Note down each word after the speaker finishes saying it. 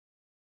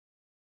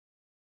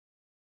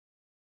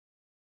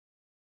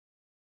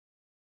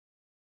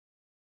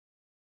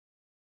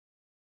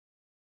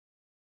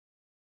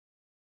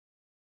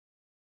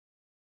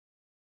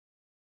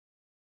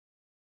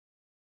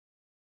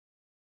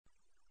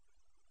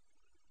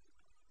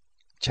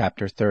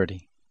Chapter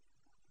 30.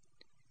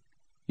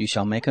 You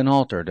shall make an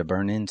altar to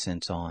burn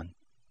incense on.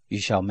 You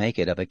shall make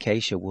it of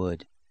acacia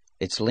wood.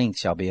 Its length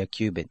shall be a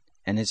cubit,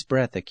 and its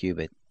breadth a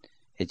cubit.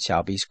 It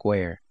shall be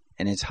square,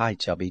 and its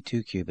height shall be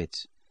 2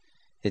 cubits.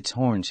 Its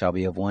horn shall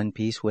be of one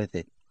piece with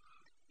it.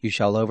 You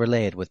shall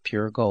overlay it with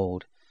pure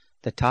gold,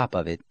 the top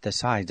of it, the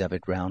sides of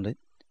it round it,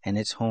 and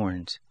its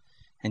horns.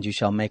 And you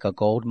shall make a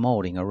gold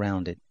molding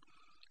around it.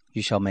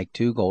 You shall make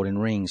 2 golden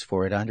rings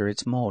for it under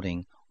its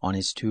molding, on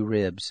its 2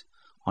 ribs.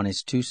 On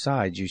its 2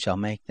 sides you shall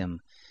make them,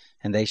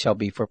 and they shall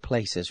be for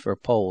places for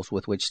poles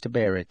with which to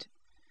bear it.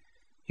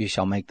 You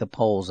shall make the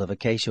poles of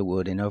acacia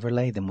wood and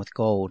overlay them with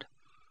gold.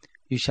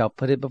 You shall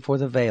put it before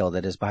the veil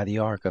that is by the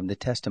ark of the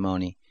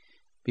testimony,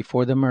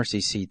 before the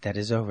mercy seat that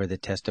is over the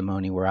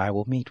testimony, where I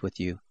will meet with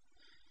you.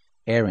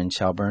 Aaron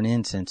shall burn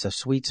incense of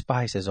sweet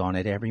spices on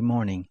it every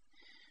morning.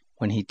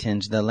 When he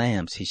tends the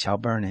lamps, he shall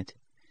burn it.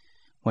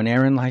 When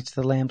Aaron lights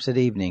the lamps at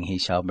evening, he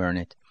shall burn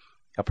it,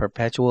 a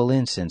perpetual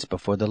incense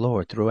before the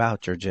Lord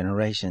throughout your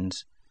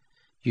generations.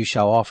 You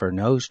shall offer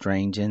no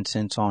strange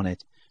incense on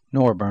it,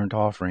 nor burnt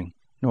offering,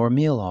 nor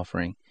meal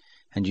offering,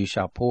 and you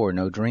shall pour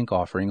no drink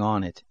offering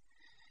on it.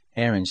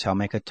 Aaron shall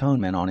make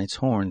atonement on its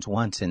horns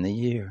once in the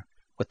year,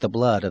 with the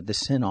blood of the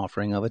sin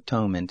offering of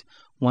atonement.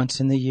 Once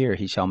in the year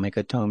he shall make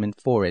atonement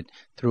for it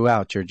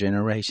throughout your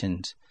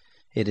generations.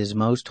 It is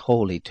most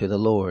holy to the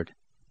Lord.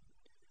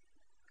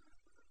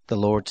 The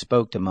Lord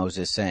spoke to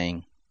Moses,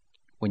 saying,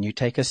 When you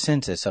take a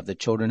census of the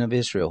children of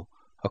Israel,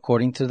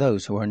 according to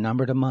those who are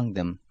numbered among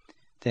them,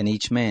 then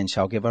each man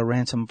shall give a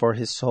ransom for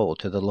his soul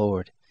to the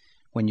Lord,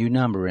 when you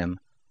number him,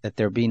 that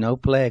there be no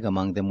plague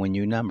among them when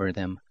you number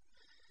them.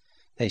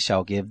 They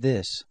shall give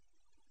this,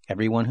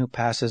 every one who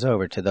passes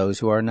over to those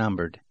who are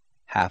numbered,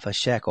 half a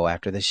shekel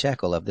after the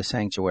shekel of the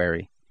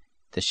sanctuary.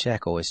 The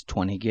shekel is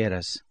 20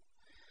 gerahs.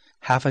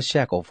 Half a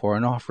shekel for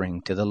an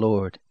offering to the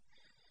Lord.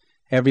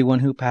 Every one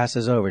who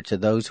passes over to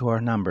those who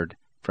are numbered,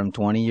 from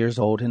 20 years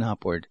old and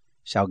upward,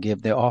 shall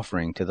give the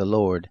offering to the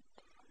Lord.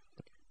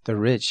 The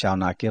rich shall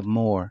not give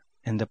more,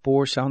 and the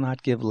poor shall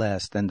not give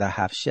less than the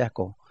half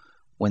shekel,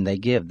 when they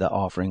give the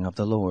offering of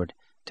the Lord,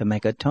 to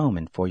make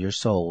atonement for your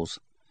souls.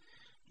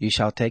 You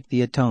shall take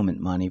the atonement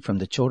money from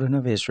the children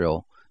of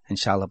Israel, and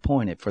shall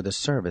appoint it for the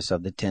service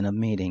of the tent of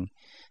meeting,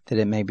 that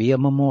it may be a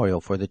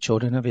memorial for the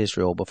children of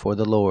Israel before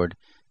the Lord,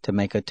 to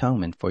make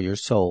atonement for your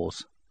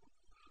souls.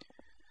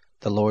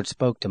 The Lord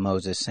spoke to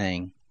Moses,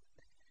 saying,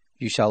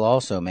 You shall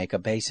also make a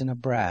basin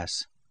of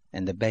brass,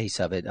 and the base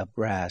of it of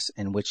brass,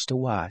 in which to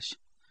wash.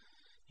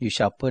 You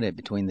shall put it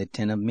between the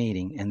tent of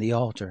meeting and the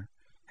altar,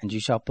 and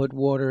you shall put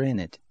water in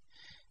it.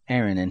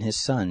 Aaron and his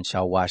sons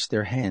shall wash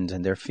their hands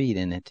and their feet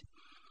in it.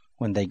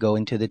 When they go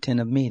into the tent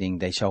of meeting,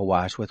 they shall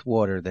wash with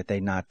water, that they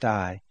not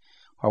die,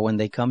 or when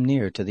they come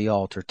near to the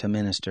altar to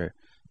minister,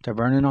 to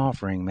burn an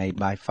offering made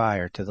by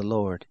fire to the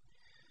Lord.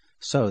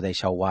 So they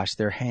shall wash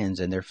their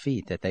hands and their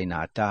feet, that they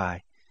not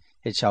die.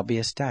 It shall be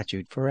a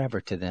statute forever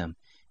to them,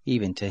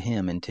 even to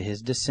him and to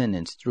his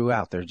descendants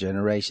throughout their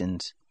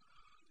generations.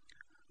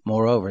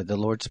 Moreover, the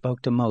Lord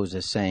spoke to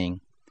Moses, saying,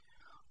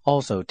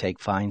 Also take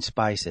fine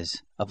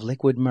spices, of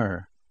liquid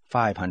myrrh,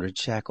 500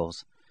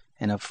 shekels,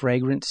 and of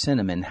fragrant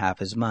cinnamon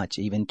half as much,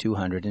 even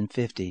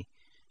 250,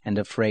 and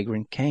of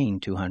fragrant cane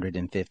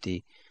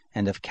 250,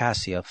 and of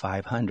cassia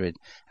 500,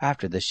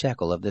 after the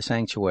shekel of the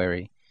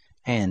sanctuary,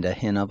 and a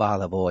hin of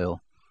olive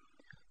oil.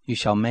 You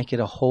shall make it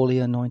a holy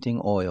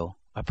anointing oil,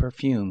 a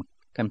perfume,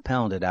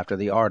 compounded after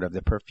the art of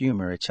the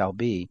perfumer. It shall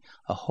be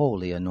a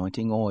holy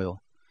anointing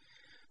oil.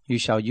 You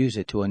shall use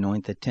it to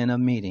anoint the tent of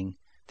meeting,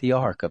 the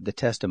ark of the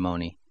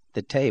testimony,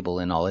 the table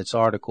and all its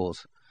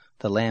articles,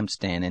 the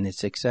lampstand and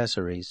its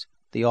accessories,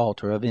 the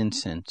altar of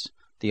incense,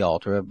 the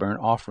altar of burnt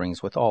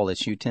offerings with all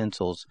its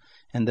utensils,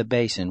 and the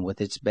basin with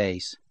its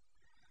base.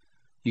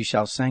 You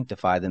shall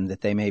sanctify them,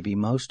 that they may be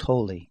most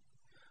holy.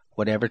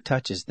 Whatever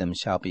touches them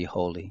shall be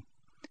holy.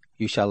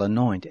 You shall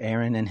anoint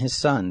Aaron and his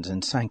sons,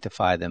 and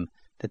sanctify them,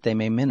 that they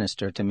may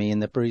minister to me in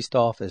the priest's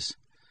office.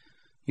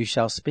 You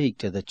shall speak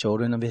to the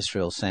children of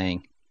Israel,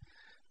 saying,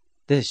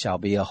 This shall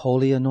be a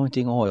holy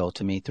anointing oil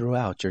to me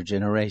throughout your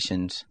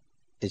generations.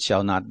 It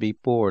shall not be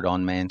poured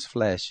on man's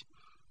flesh,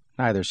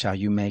 neither shall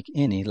you make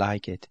any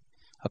like it,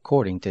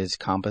 according to its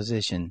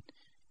composition.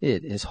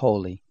 It is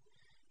holy.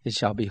 It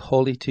shall be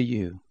holy to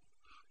you.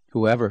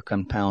 Whoever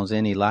compounds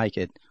any like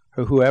it,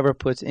 or whoever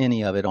puts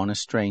any of it on a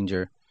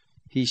stranger,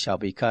 he shall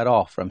be cut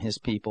off from his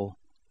people.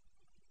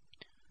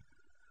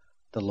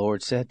 The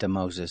Lord said to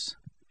Moses,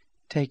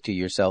 Take to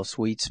yourself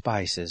sweet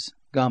spices,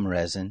 gum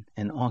resin,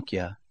 and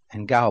onycha,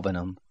 and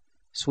galbanum,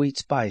 sweet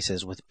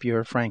spices with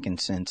pure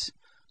frankincense.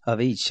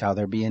 Of each shall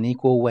there be an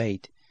equal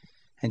weight,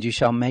 and you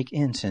shall make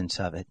incense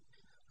of it,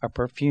 a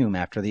perfume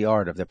after the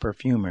art of the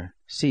perfumer,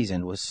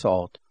 seasoned with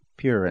salt,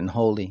 pure and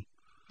holy.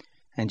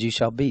 And you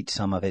shall beat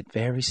some of it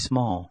very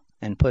small,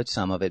 and put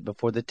some of it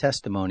before the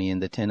testimony in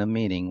the tent of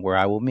meeting, where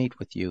I will meet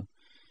with you.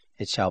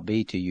 It shall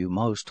be to you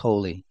most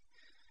holy.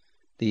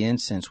 The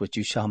incense which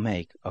you shall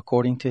make,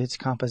 according to its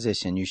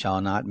composition, you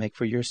shall not make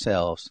for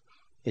yourselves.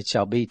 It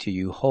shall be to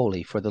you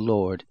holy for the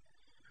Lord.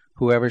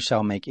 Whoever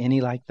shall make any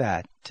like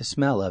that to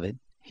smell of it,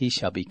 he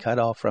shall be cut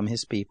off from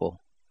his people.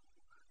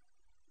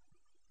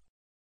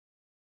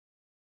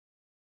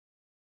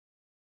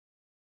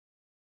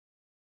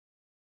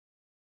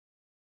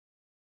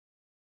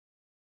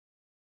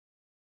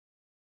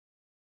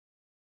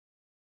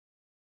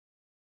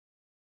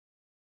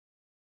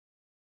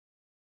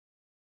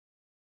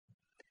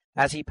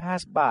 As he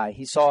passed by,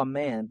 he saw a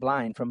man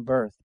blind from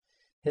birth.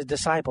 His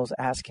disciples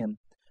asked him,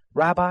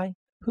 Rabbi,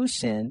 who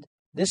sinned,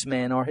 this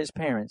man or his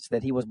parents,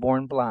 that he was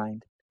born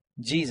blind?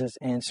 Jesus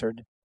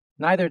answered,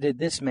 Neither did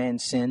this man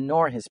sin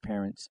nor his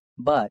parents,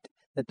 but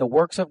that the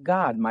works of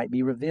God might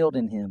be revealed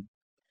in him.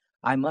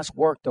 I must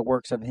work the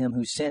works of him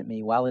who sent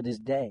me while it is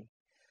day.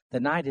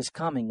 The night is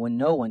coming when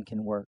no one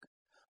can work.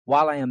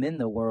 While I am in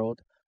the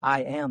world,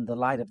 I am the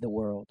light of the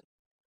world.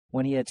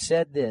 When he had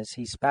said this,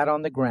 he spat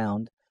on the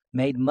ground,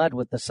 made mud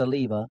with the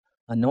saliva,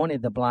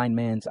 anointed the blind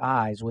man's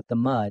eyes with the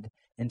mud,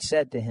 and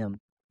said to him,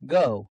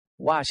 Go,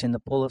 wash in the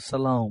pool of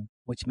Siloam,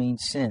 which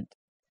means sent.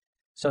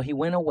 So he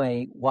went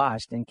away,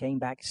 washed, and came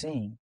back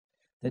seeing.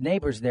 The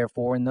neighbors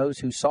therefore, and those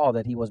who saw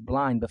that he was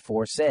blind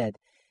before, said,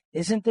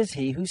 Isn't this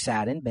he who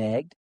sat and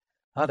begged?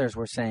 Others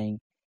were saying,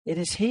 It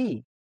is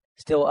he.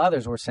 Still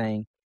others were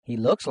saying, He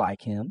looks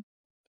like him.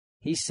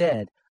 He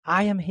said,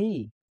 I am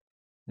he.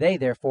 They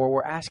therefore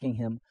were asking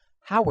him,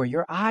 How were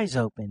your eyes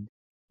opened?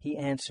 He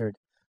answered,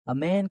 A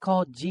man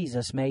called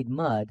Jesus made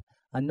mud,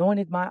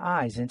 anointed my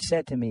eyes, and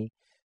said to me,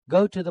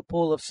 Go to the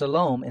pool of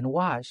Siloam and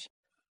wash.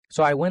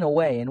 So I went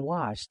away and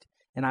washed,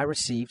 and I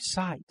received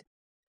sight.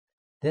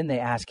 Then they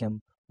asked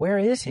him, Where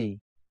is he?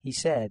 He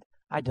said,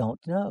 I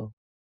don't know.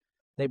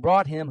 They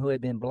brought him who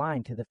had been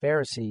blind to the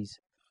Pharisees.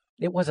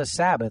 It was a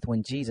Sabbath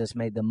when Jesus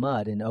made the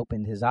mud and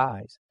opened his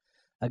eyes.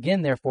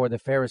 Again, therefore, the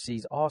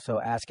Pharisees also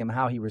asked him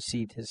how he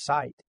received his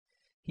sight.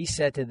 He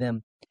said to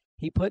them,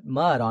 He put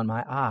mud on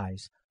my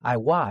eyes. I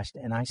washed,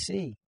 and I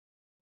see.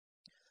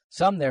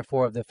 Some,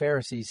 therefore, of the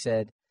Pharisees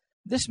said,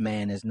 This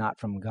man is not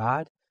from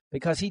God,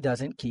 because he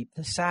doesn't keep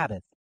the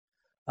Sabbath.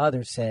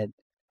 Others said,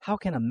 How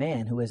can a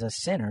man who is a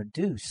sinner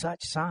do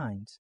such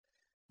signs?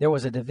 There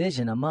was a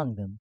division among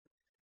them.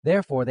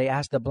 Therefore they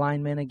asked the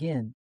blind man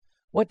again,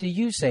 What do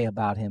you say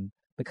about him,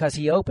 because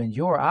he opened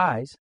your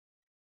eyes?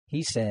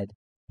 He said,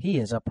 He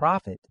is a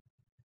prophet.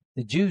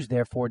 The Jews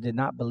therefore did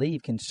not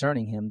believe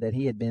concerning him that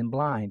he had been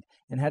blind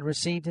and had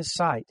received his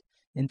sight,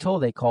 until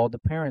they called the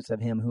parents of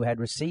him who had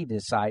received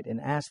his sight and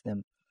asked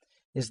them,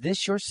 Is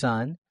this your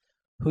son,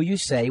 who you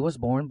say was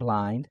born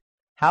blind?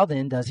 How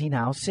then does he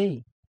now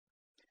see?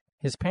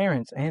 His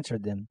parents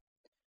answered them,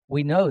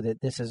 We know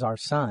that this is our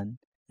son,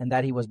 and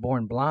that he was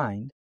born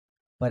blind.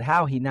 But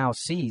how he now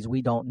sees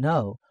we don't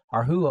know,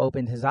 or who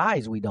opened his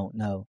eyes we don't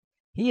know.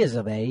 He is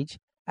of age.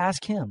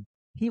 Ask him.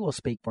 He will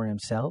speak for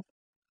himself.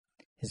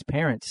 His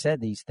parents said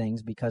these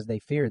things because they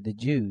feared the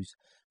Jews,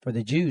 for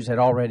the Jews had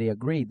already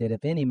agreed that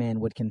if any man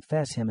would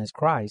confess him as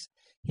Christ,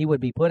 he would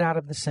be put out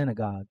of the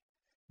synagogue.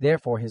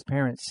 Therefore his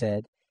parents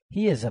said,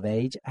 He is of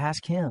age.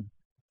 Ask him.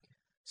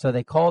 So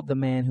they called the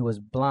man who was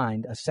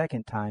blind a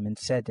second time and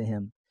said to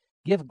him,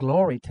 Give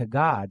glory to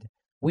God.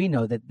 We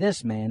know that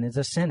this man is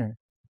a sinner.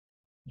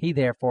 He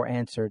therefore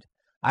answered,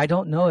 I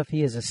don't know if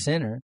he is a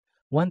sinner.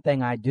 One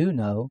thing I do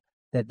know,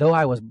 that though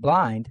I was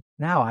blind,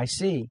 now I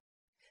see.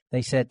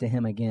 They said to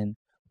him again,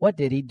 What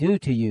did he do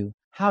to you?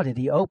 How did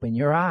he open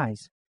your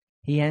eyes?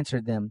 He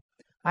answered them,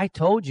 I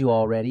told you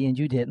already, and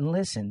you didn't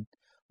listen.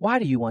 Why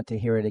do you want to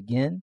hear it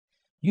again?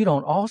 You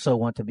don't also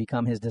want to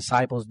become his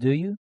disciples, do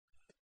you?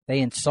 They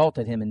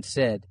insulted him and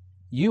said,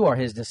 You are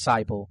his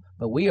disciple,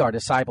 but we are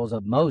disciples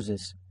of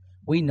Moses.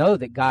 We know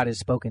that God has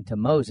spoken to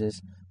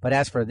Moses, but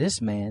as for this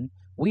man,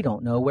 we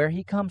don't know where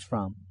he comes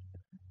from.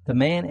 The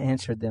man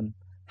answered them,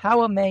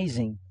 How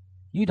amazing!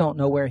 You don't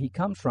know where he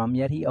comes from,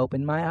 yet he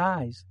opened my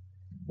eyes.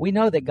 We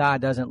know that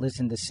God doesn't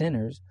listen to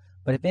sinners,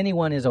 but if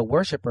anyone is a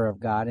worshiper of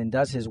God and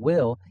does his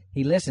will,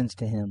 he listens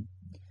to him.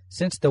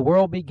 Since the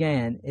world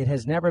began, it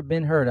has never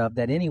been heard of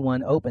that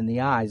anyone opened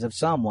the eyes of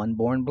someone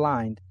born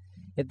blind.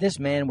 If this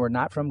man were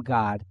not from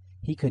God,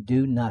 he could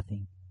do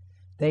nothing.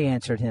 They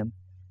answered him,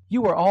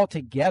 You were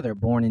altogether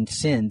born in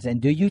sins,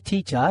 and do you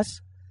teach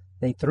us?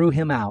 They threw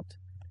him out.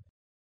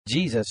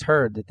 Jesus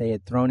heard that they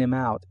had thrown him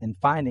out, and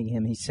finding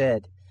him, he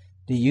said,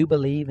 Do you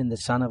believe in the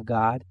Son of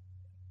God?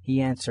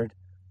 He answered,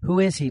 Who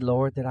is he,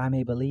 Lord, that I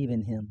may believe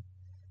in him?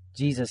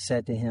 Jesus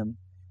said to him,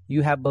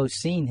 You have both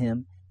seen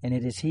him, and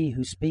it is he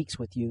who speaks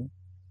with you.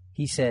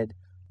 He said,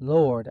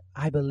 Lord,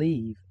 I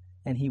believe,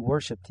 and he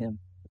worshipped him.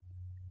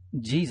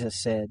 Jesus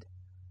said,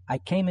 I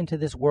came into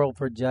this world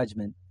for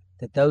judgment,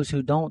 that those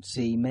who don't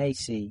see may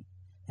see,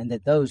 and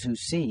that those who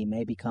see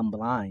may become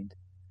blind.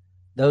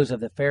 Those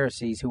of the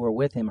Pharisees who were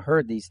with him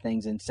heard these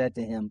things and said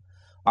to him,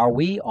 Are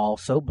we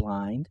also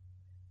blind?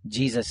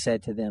 Jesus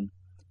said to them,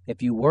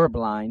 If you were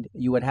blind,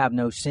 you would have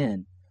no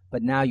sin,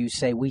 but now you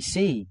say, We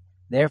see,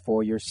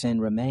 therefore your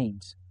sin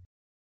remains.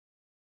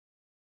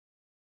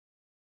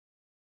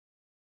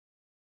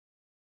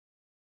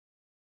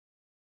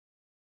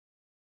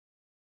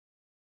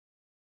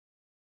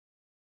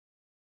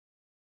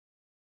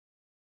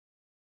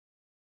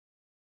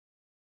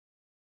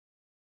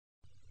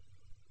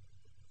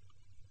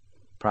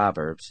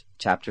 Proverbs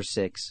chapter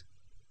 6.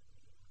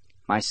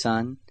 My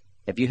son,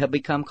 if you have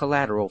become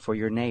collateral for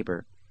your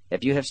neighbor,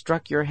 if you have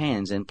struck your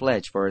hands in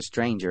pledge for a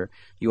stranger,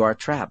 you are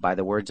trapped by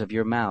the words of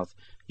your mouth.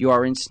 You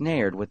are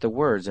ensnared with the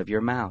words of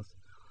your mouth.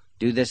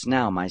 Do this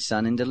now, my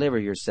son, and deliver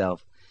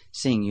yourself,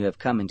 seeing you have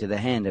come into the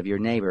hand of your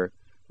neighbor.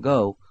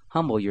 Go,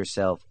 humble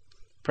yourself.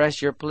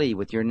 Press your plea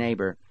with your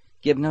neighbor.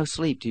 Give no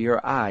sleep to your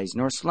eyes,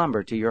 nor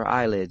slumber to your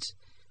eyelids.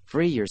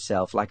 Free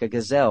yourself like a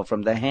gazelle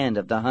from the hand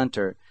of the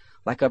hunter,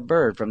 like a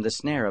bird from the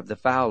snare of the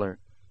fowler.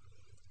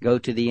 Go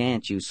to the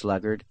ant, you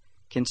sluggard.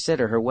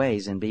 Consider her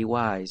ways and be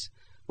wise,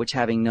 which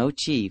having no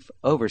chief,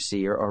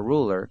 overseer, or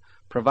ruler,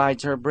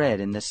 provides her bread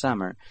in the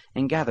summer,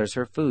 and gathers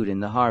her food in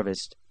the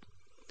harvest.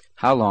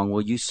 How long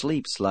will you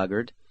sleep,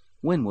 sluggard?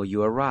 When will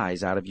you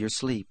arise out of your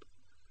sleep?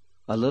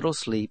 A little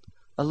sleep,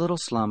 a little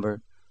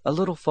slumber, a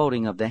little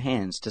folding of the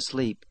hands to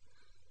sleep.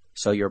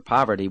 So your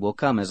poverty will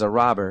come as a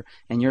robber,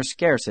 and your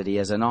scarcity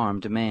as an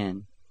armed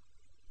man.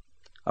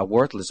 A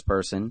worthless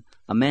person,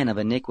 a man of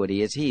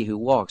iniquity, is he who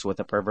walks with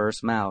a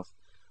perverse mouth,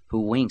 who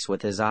winks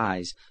with his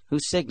eyes, who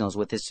signals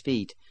with his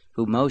feet,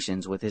 who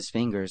motions with his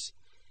fingers,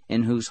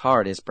 in whose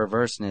heart is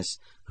perverseness,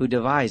 who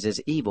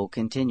devises evil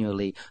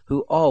continually,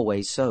 who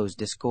always sows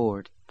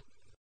discord.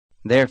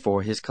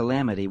 Therefore his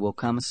calamity will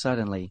come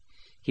suddenly.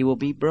 He will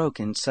be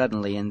broken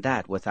suddenly, and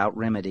that without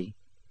remedy.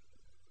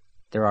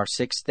 There are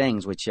 6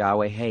 things which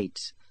Yahweh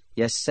hates,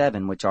 yes,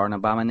 7 which are an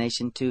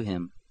abomination to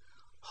him: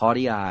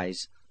 haughty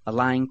eyes, a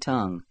lying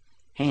tongue,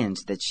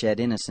 hands that shed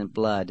innocent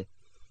blood,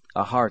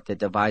 a heart that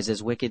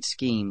devises wicked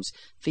schemes,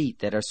 feet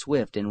that are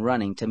swift in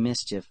running to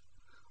mischief,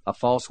 a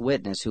false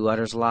witness who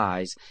utters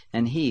lies,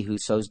 and he who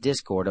sows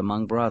discord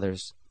among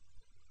brothers.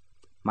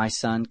 My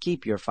son,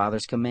 keep your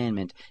father's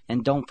commandment,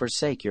 and don't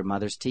forsake your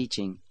mother's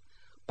teaching.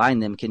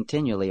 Bind them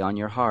continually on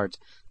your heart,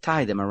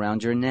 tie them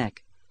around your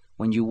neck.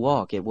 When you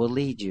walk, it will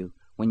lead you.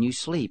 When you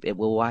sleep, it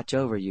will watch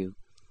over you.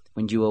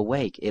 When you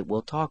awake, it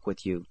will talk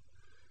with you.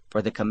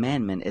 For the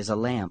commandment is a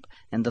lamp,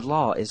 and the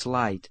law is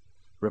light.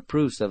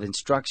 Reproofs of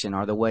instruction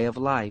are the way of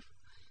life,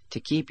 to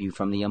keep you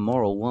from the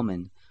immoral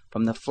woman,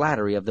 from the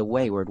flattery of the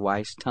wayward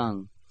wife's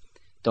tongue.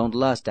 Don't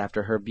lust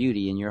after her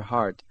beauty in your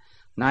heart,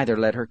 neither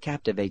let her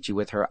captivate you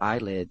with her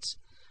eyelids.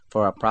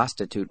 For a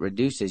prostitute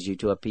reduces you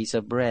to a piece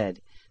of bread,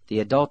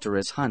 the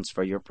adulteress hunts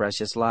for your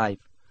precious life.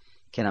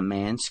 Can a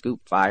man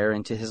scoop fire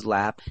into his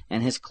lap,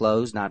 and his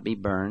clothes not be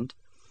burned?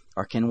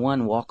 Or can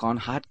one walk on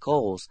hot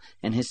coals,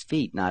 and his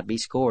feet not be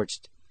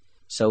scorched?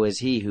 So is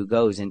he who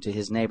goes into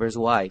his neighbor's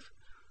wife.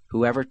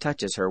 Whoever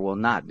touches her will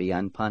not be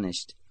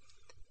unpunished.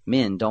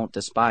 Men don't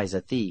despise a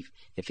thief,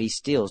 if he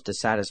steals to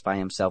satisfy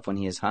himself when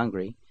he is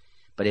hungry.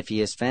 But if he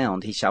is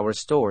found, he shall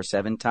restore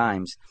 7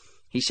 times.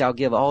 He shall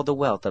give all the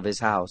wealth of his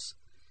house.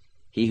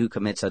 He who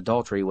commits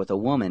adultery with a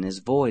woman is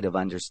void of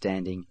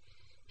understanding.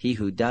 He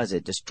who does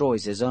it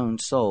destroys his own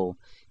soul.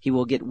 He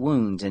will get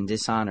wounds and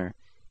dishonor.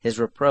 His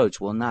reproach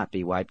will not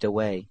be wiped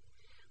away.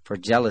 For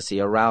jealousy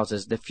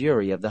arouses the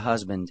fury of the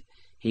husband.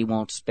 He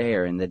won't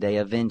spare in the day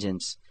of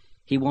vengeance.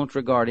 He won't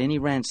regard any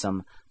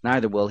ransom,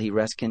 neither will he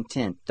rest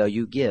content, though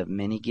you give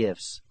many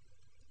gifts.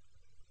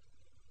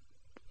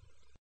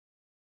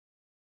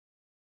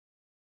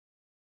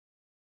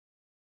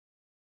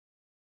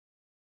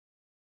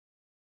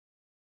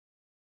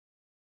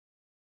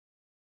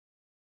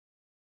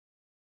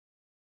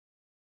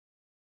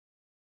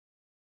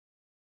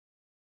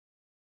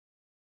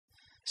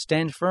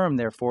 Stand firm,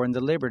 therefore, in the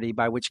liberty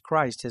by which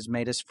Christ has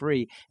made us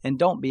free, and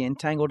don't be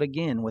entangled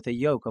again with a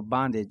yoke of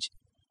bondage.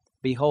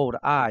 Behold,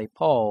 I,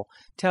 Paul,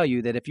 tell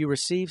you that if you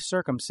receive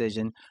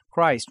circumcision,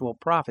 Christ will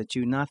profit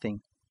you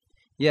nothing.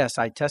 Yes,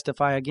 I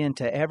testify again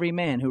to every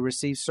man who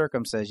receives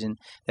circumcision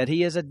that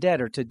he is a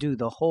debtor to do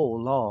the whole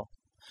law.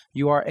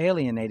 You are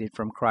alienated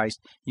from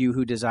Christ, you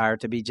who desire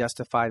to be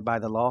justified by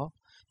the law.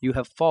 You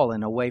have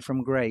fallen away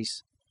from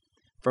grace.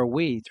 For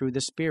we, through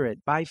the Spirit,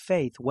 by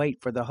faith, wait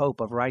for the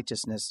hope of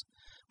righteousness.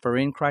 For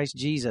in Christ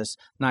Jesus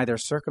neither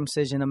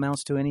circumcision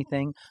amounts to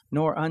anything,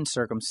 nor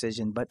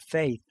uncircumcision, but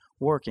faith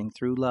working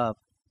through love.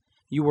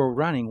 You were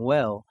running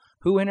well.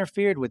 Who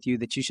interfered with you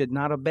that you should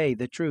not obey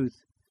the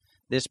truth?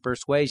 This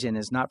persuasion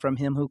is not from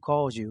him who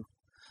calls you.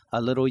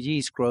 A little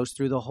yeast grows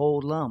through the whole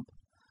lump.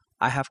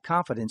 I have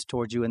confidence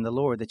toward you in the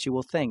Lord that you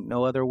will think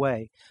no other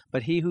way,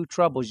 but he who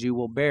troubles you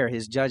will bear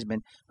his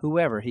judgment,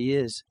 whoever he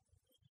is.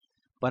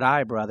 But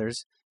I,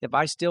 brothers, if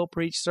I still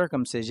preach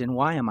circumcision,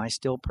 why am I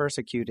still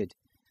persecuted?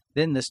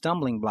 Then the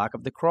stumbling block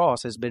of the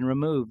cross has been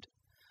removed.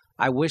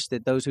 I wish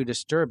that those who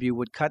disturb you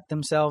would cut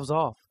themselves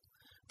off.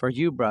 For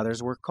you,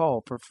 brothers, were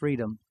called for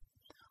freedom.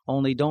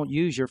 Only don't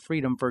use your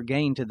freedom for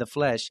gain to the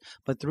flesh,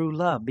 but through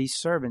love be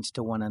servants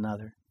to one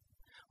another.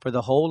 For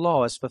the whole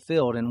law is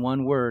fulfilled in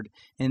one word,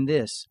 in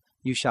this,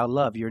 you shall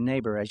love your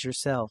neighbor as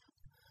yourself.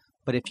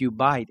 But if you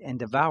bite and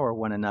devour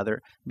one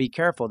another, be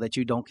careful that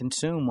you don't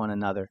consume one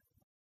another.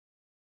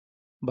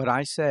 But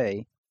I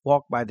say,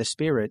 walk by the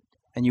Spirit,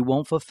 and you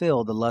won't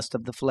fulfill the lust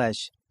of the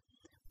flesh.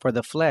 For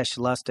the flesh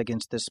lusts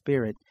against the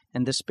Spirit,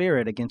 and the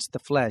Spirit against the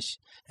flesh,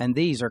 and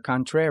these are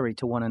contrary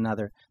to one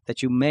another,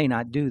 that you may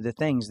not do the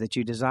things that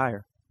you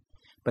desire.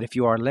 But if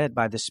you are led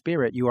by the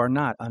Spirit, you are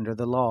not under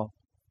the law.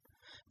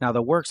 Now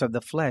the works of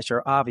the flesh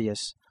are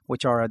obvious,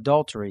 which are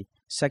adultery,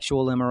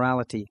 sexual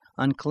immorality,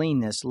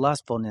 uncleanness,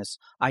 lustfulness,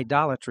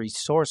 idolatry,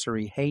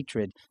 sorcery,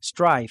 hatred,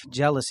 strife,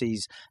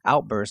 jealousies,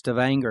 outbursts of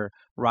anger,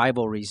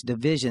 rivalries,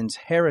 divisions,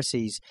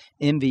 heresies,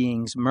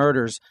 envyings,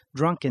 murders,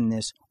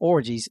 drunkenness,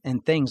 orgies,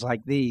 and things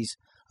like these,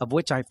 of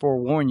which I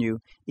forewarn you,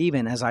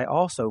 even as I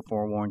also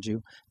forewarned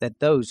you, that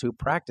those who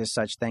practice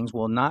such things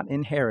will not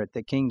inherit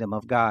the kingdom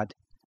of God.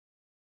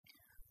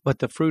 But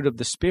the fruit of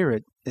the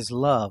Spirit is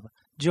love,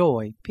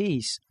 joy,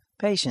 peace,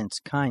 patience,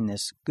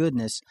 kindness,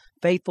 goodness,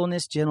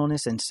 faithfulness,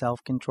 gentleness, and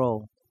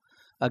self-control.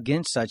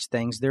 Against such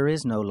things there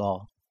is no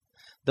law.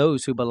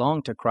 Those who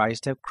belong to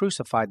Christ have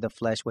crucified the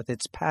flesh with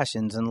its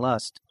passions and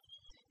lust.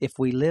 If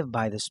we live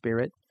by the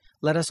Spirit,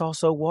 let us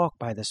also walk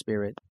by the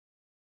Spirit.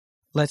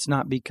 Let's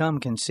not become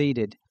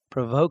conceited,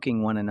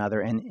 provoking one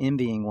another and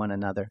envying one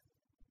another.